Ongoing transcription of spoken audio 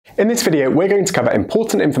In this video, we're going to cover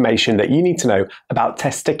important information that you need to know about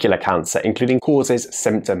testicular cancer, including causes,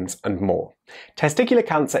 symptoms, and more. Testicular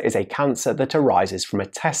cancer is a cancer that arises from a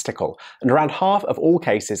testicle, and around half of all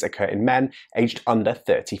cases occur in men aged under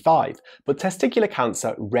 35. But testicular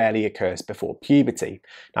cancer rarely occurs before puberty.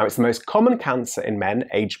 Now, it's the most common cancer in men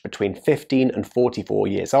aged between 15 and 44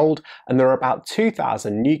 years old, and there are about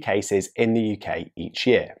 2,000 new cases in the UK each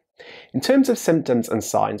year. In terms of symptoms and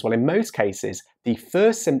signs, well, in most cases, the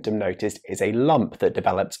first symptom noticed is a lump that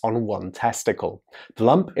develops on one testicle. The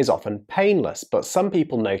lump is often painless, but some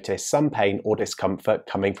people notice some pain or discomfort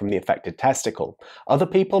coming from the affected testicle. Other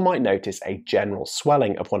people might notice a general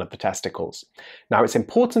swelling of one of the testicles. Now, it's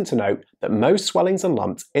important to note that most swellings and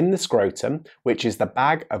lumps in the scrotum, which is the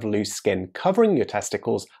bag of loose skin covering your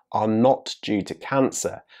testicles, are not due to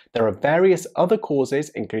cancer. There are various other causes,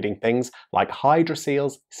 including things like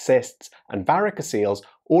hydroceles, cysts, and varicoceles,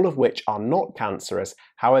 all of which are not cancerous.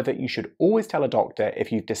 However, you should always tell a doctor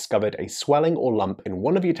if you've discovered a swelling or lump in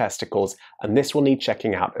one of your testicles, and this will need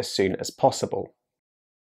checking out as soon as possible.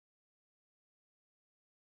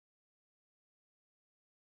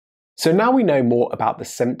 So now we know more about the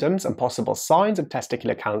symptoms and possible signs of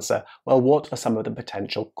testicular cancer, well, what are some of the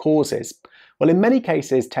potential causes? Well, in many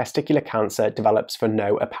cases, testicular cancer develops for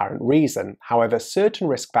no apparent reason. However, certain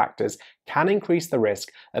risk factors can increase the risk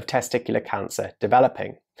of testicular cancer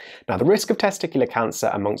developing. Now, the risk of testicular cancer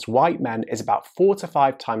amongst white men is about 4 to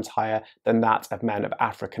 5 times higher than that of men of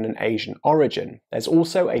African and Asian origin. There's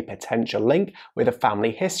also a potential link with a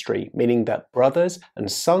family history, meaning that brothers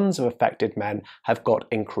and sons of affected men have got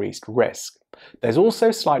increased risk. There's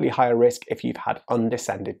also slightly higher risk if you've had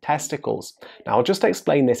undescended testicles. Now, I'll just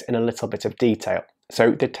explain this in a little bit of detail.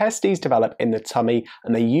 So the testes develop in the tummy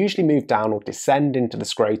and they usually move down or descend into the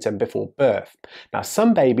scrotum before birth. Now,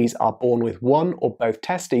 some babies are born with one or both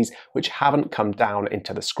testes which haven't come down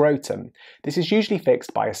into the scrotum. This is usually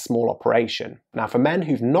fixed by a small operation. Now, for men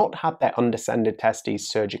who've not had their undescended testes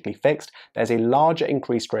surgically fixed, there's a larger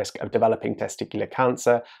increased risk of developing testicular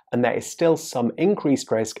cancer, and there is still some increased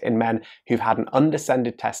risk in men who've had an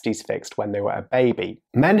undescended testes fixed when they were a baby.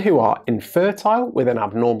 Men who are infertile with an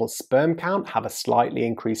abnormal sperm count have a slightly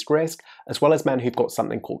increased risk, as well as men who've got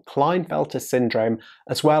something called Klinefelter syndrome,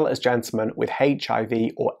 as well as gentlemen with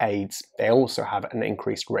HIV or AIDS. They also have an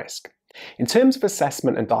increased risk. In terms of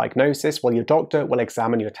assessment and diagnosis, well, your doctor will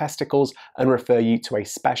examine your testicles and refer you to a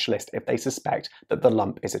specialist if they suspect that the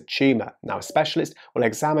lump is a tumour. Now, a specialist will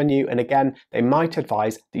examine you, and again, they might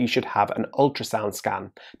advise that you should have an ultrasound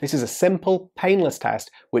scan. This is a simple, painless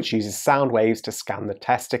test which uses sound waves to scan the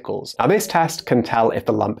testicles. Now, this test can tell if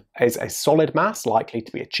the lump is a solid mass, likely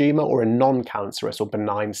to be a tumour, or a non-cancerous or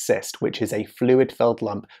benign cyst, which is a fluid-filled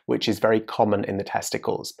lump, which is very common in the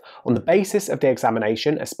testicles. On the basis of the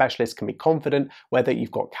examination, a specialist can be confident whether you've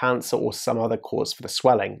got cancer or some other cause for the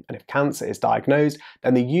swelling, and if cancer is diagnosed,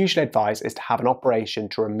 then the usual advice is to have an operation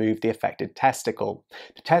to remove the affected testicle.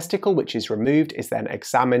 The testicle which is removed is then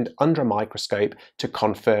examined under a microscope to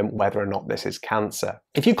confirm whether or not this is cancer.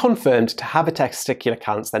 If you're confirmed to have a testicular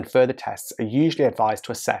cancer, then further tests are usually advised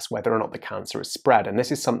to assess whether or not the cancer has spread, and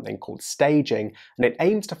this is something called staging, and it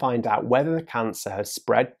aims to find out whether the cancer has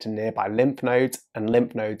spread to nearby lymph nodes and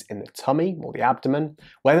lymph nodes in the tummy or the abdomen,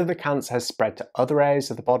 whether the cancer has spread to other areas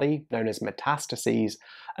of the body, known as metastases,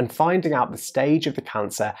 and finding out the stage of the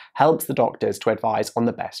cancer helps the doctors to advise on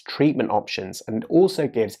the best treatment options, and it also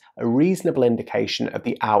gives a reasonable indication of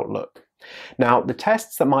the outlook. Now, the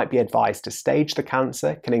tests that might be advised to stage the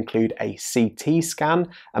cancer can include a CT scan,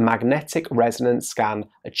 a magnetic resonance scan,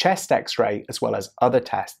 a chest x-ray, as well as other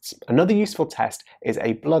tests. Another useful test is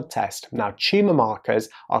a blood test. Now, tumour markers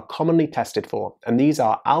are commonly tested for, and these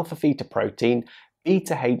are alpha-fetoprotein,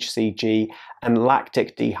 beta-HCG, and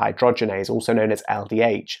lactic dehydrogenase, also known as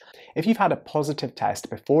LDH. If you've had a positive test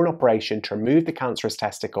before an operation to remove the cancerous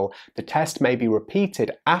testicle, the test may be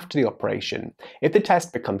repeated after the operation. If the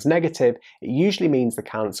test becomes negative, it usually means the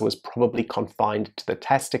cancer was probably confined to the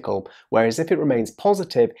testicle, whereas if it remains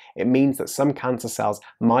positive, it means that some cancer cells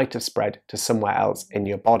might have spread to somewhere else in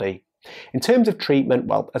your body. In terms of treatment,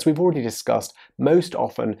 well, as we've already discussed, most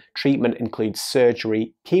often treatment includes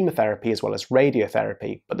surgery, chemotherapy, as well as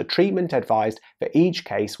radiotherapy, but the treatment advised for each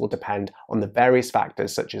case will depend on the various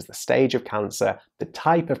factors such as the stage of cancer, the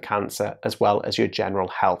type of cancer, as well as your general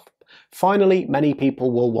health. Finally, many people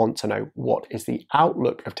will want to know what is the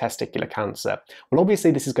outlook of testicular cancer. Well, obviously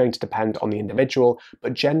this is going to depend on the individual,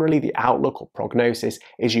 but generally the outlook or prognosis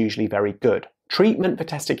is usually very good. Treatment for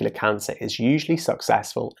testicular cancer is usually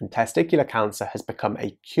successful, and testicular cancer has become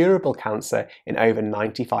a curable cancer in over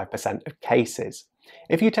 95% of cases.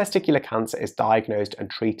 If your testicular cancer is diagnosed and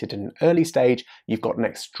treated in an early stage, you've got an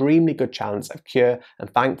extremely good chance of cure, and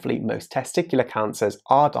thankfully most testicular cancers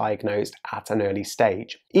are diagnosed at an early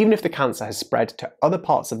stage. Even if the cancer has spread to other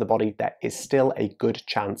parts of the body, there is still a good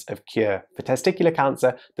chance of cure. For testicular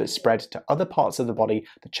cancer that's spread to other parts of the body,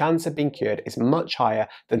 the chance of being cured is much higher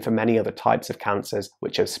than for many other types of cancers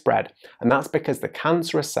which have spread, and that's because the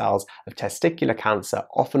cancerous cells of testicular cancer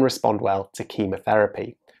often respond well to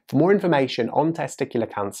chemotherapy. For more information on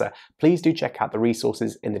testicular cancer, please do check out the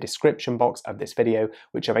resources in the description box of this video,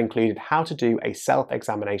 which have included how to do a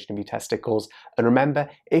self-examination of your testicles. And remember,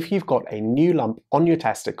 if you've got a new lump on your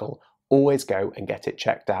testicle, always go and get it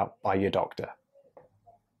checked out by your doctor.